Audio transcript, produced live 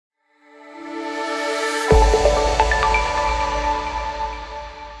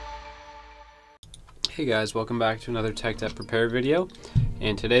Hey guys, welcome back to another TEKDEP repair video.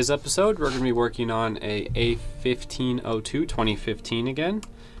 In today's episode, we're going to be working on a A1502 2015 again.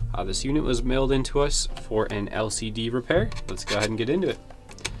 This unit was mailed into us for an LCD repair. Let's go ahead and get into it.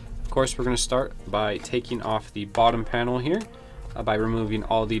 Of course, we're going to start by taking off the bottom panel here by removing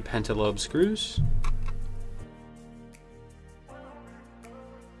all the pentalobe screws.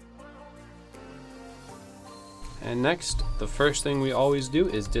 And next, the first thing we always do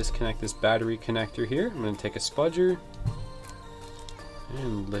is disconnect this battery connector here. I'm going to take a spudger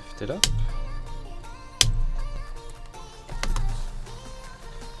and lift it up.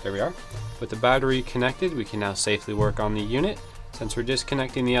 There we are. With the battery connected, we can now safely work on the unit. Since we're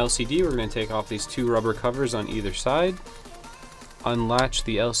disconnecting the LCD, we're going to take off these two rubber covers on either side, unlatch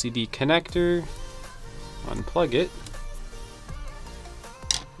the LCD connector, unplug it.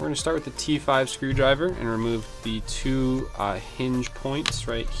 We're going to start with the T5 screwdriver and remove the two hinge points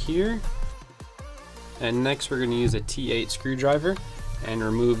right here. And next we're going to use a T8 screwdriver and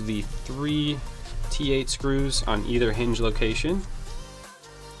remove the three T8 screws on either hinge location.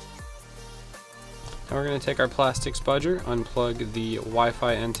 Now we're going to take our plastic spudger, unplug the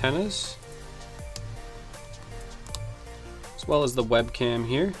Wi-Fi antennas, as well as the webcam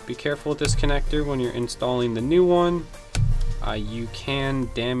here. Be careful with this connector when you're installing the new one. You can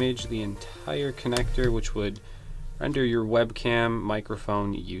damage the entire connector, which would render your webcam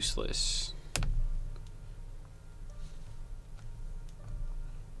microphone useless.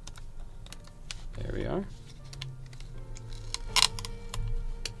 There we are.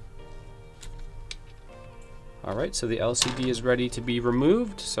 Alright, so the LCD is ready to be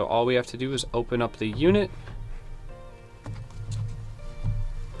removed, so all we have to do is open up the unit.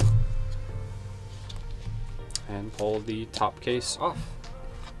 And pull the top case off.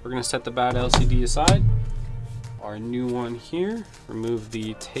 We're going to set the bad LCD aside. Our new one here, remove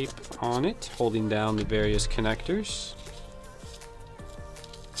the tape on it, holding down the various connectors.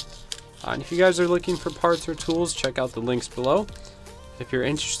 And if you guys are looking for parts or tools, check out the links below. If you're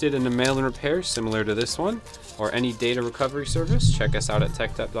interested in a mail-in repair similar to this one, or any data recovery service, check us out at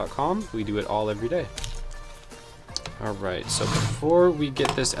TEKDEP.com. We do it all every day. Alright, so before we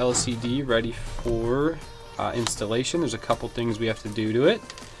get this LCD ready for installation, there's a couple things we have to do to it.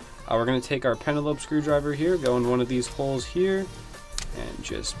 We're going to take our pentalobe screwdriver here, go in one of these holes here, and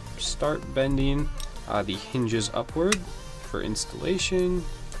just start bending the hinges upward for installation.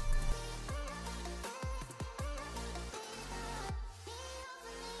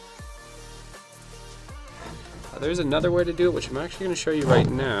 There's another way to do it, which I'm actually going to show you right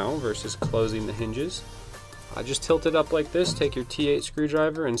now versus closing the hinges. Just tilt it up like this, take your T8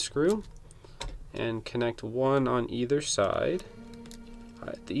 screwdriver and screw, and connect one on either side.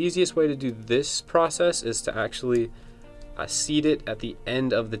 The easiest way to do this process is to actually seat it at the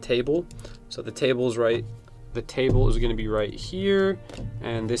end of the table. So the table is going to be right here,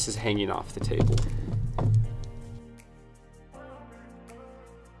 and this is hanging off the table.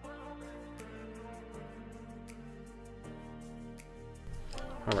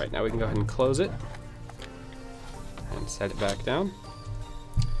 Alright, now we can go ahead and close it and set it back down.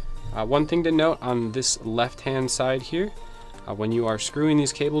 One thing to note on this left-hand side here, when you are screwing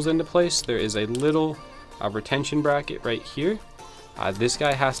these cables into place, there is a little retention bracket right here. This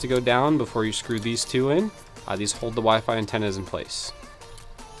guy has to go down before you screw these two in. These hold the Wi-Fi antennas in place.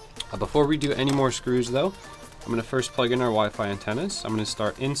 Before we do any more screws though, I'm going to first plug in our Wi-Fi antennas. I'm going to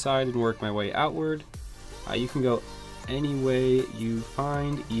start inside and work my way outward. You can go any way you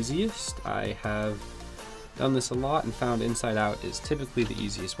find easiest. I have done this a lot and found inside out is typically the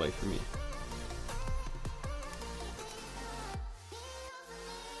easiest way for me.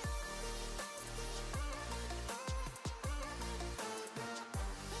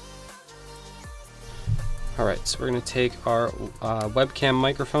 Alright, so we're going to take our webcam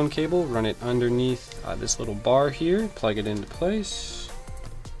microphone cable, run it underneath this little bar here, plug it into place.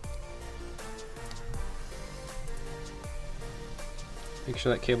 Make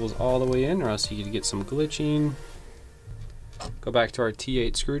sure that cable's all the way in, or else you could get some glitching. Go back to our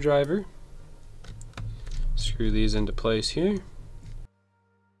T8 screwdriver. Screw these into place here.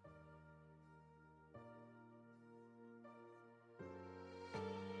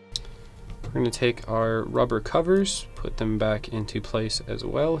 We're going to take our rubber covers, put them back into place as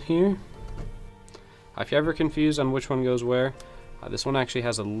well here. If you're ever confused on which one goes where, this one actually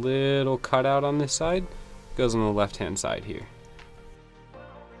has a little cutout on this side. It goes on the left-hand side here.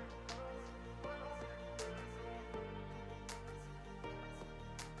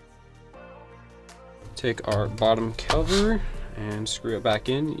 Take our bottom cover and screw it back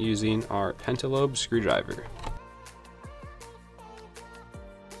in using our pentalobe screwdriver.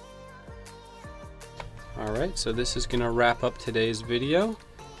 Alright, so this is going to wrap up today's video.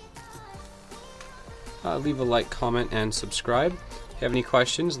 Leave a like, comment, and subscribe. If you have any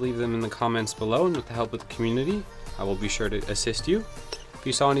questions, leave them in the comments below, and with the help of the community, I will be sure to assist you. If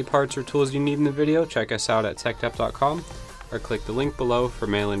you saw any parts or tools you need in the video, check us out at TEKDEP.com or click the link below for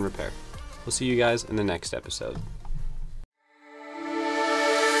mail-in repair. We'll see you guys in the next episode.